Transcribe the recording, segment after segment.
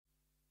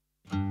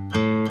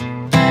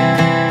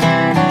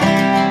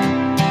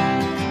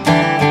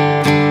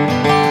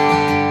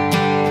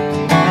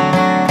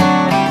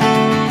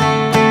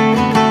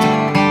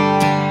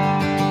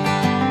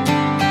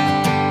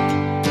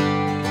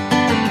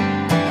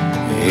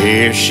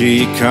Here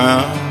she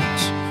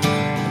comes,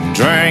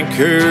 drank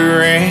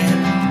her in,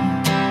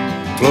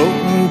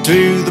 floating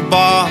to the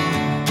bar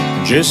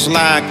just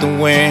like the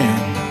wind.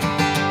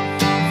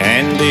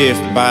 And if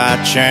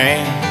by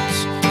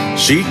chance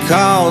she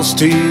calls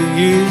to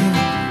you,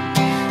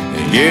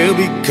 you'll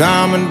be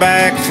coming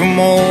back for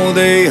more,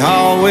 they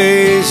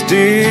always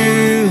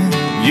do.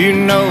 You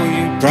know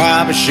you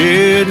probably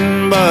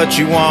shouldn't, but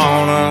you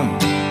wanna.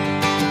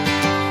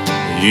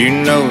 You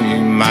know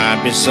you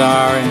might be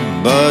sorry,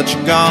 but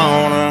you're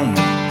gonna.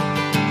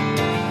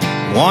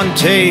 One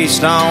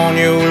taste on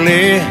your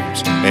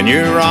lips and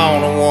you're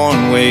on a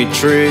one-way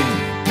trip,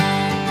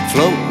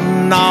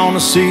 floating on the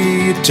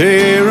sea of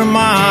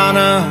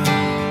Teremana.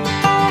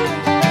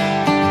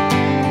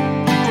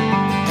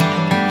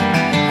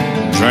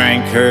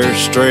 Drank her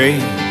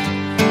straight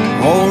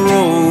or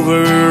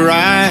over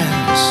ice.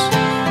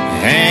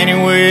 Any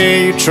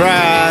way you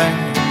try,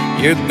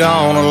 you're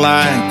gonna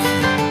like.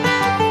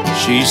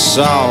 She's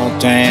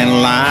salt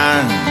and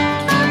lime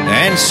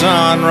and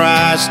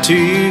sunrise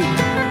too.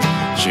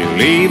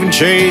 She'll even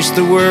chase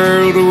the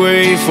world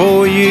away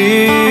for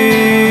you.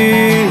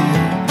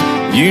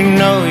 You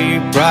know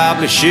you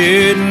probably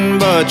shouldn't,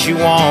 but you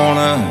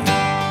wanna.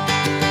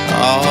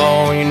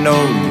 Oh, you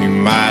know you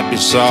might be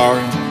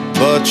sorry,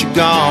 but you're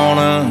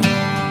gonna.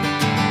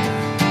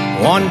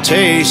 One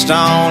taste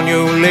on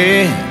your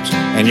lips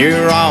and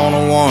you're on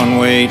a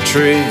one-way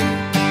trip,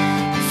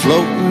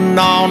 floating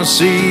on the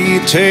sea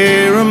of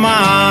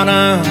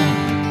Teremana.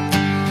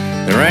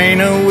 There ain't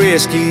no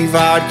whiskey,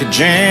 vodka,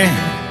 gin,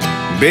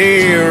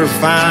 beer, or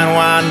fine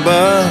wine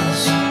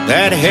buzz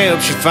that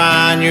helps you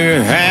find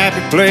your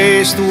happy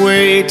place the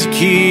way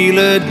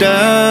tequila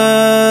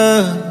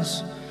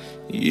does.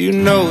 You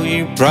know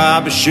you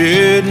probably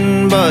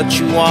shouldn't, but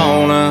you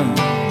wanna.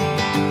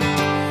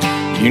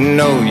 You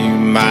know you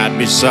might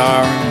be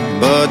sorry,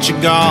 but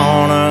you're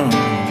gonna.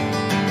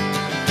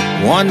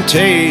 One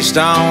taste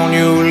on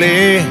your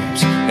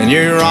lips and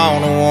you're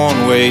on a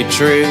one-way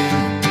trip,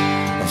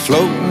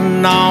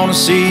 floating on the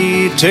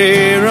sea of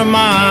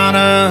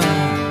Teremana.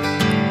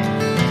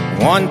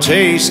 One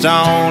taste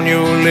on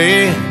your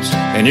lips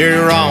and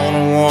you're on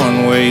a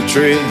one-way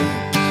trip,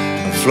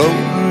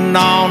 floating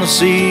on the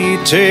sea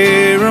of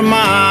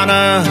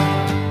Teremana.